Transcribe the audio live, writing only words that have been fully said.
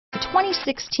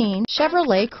2016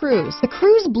 Chevrolet Cruze. The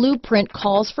Cruze blueprint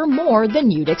calls for more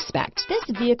than you'd expect.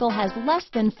 This vehicle has less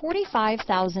than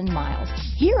 45,000 miles.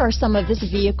 Here are some of this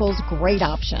vehicle's great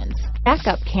options: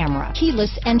 backup camera,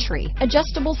 keyless entry,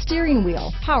 adjustable steering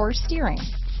wheel, power steering,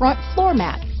 front floor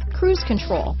mats, cruise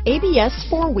control, ABS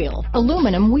 4-wheel,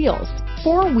 aluminum wheels,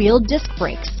 4-wheel disc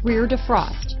brakes, rear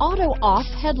defrost, auto-off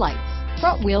headlights,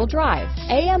 front-wheel drive,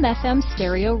 AM/FM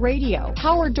stereo radio,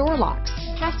 power door locks,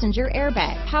 passenger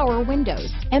airbag, power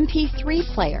windows, MP3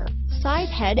 player, side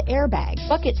head airbag,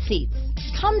 bucket seats.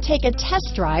 Come take a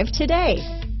test drive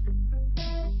today.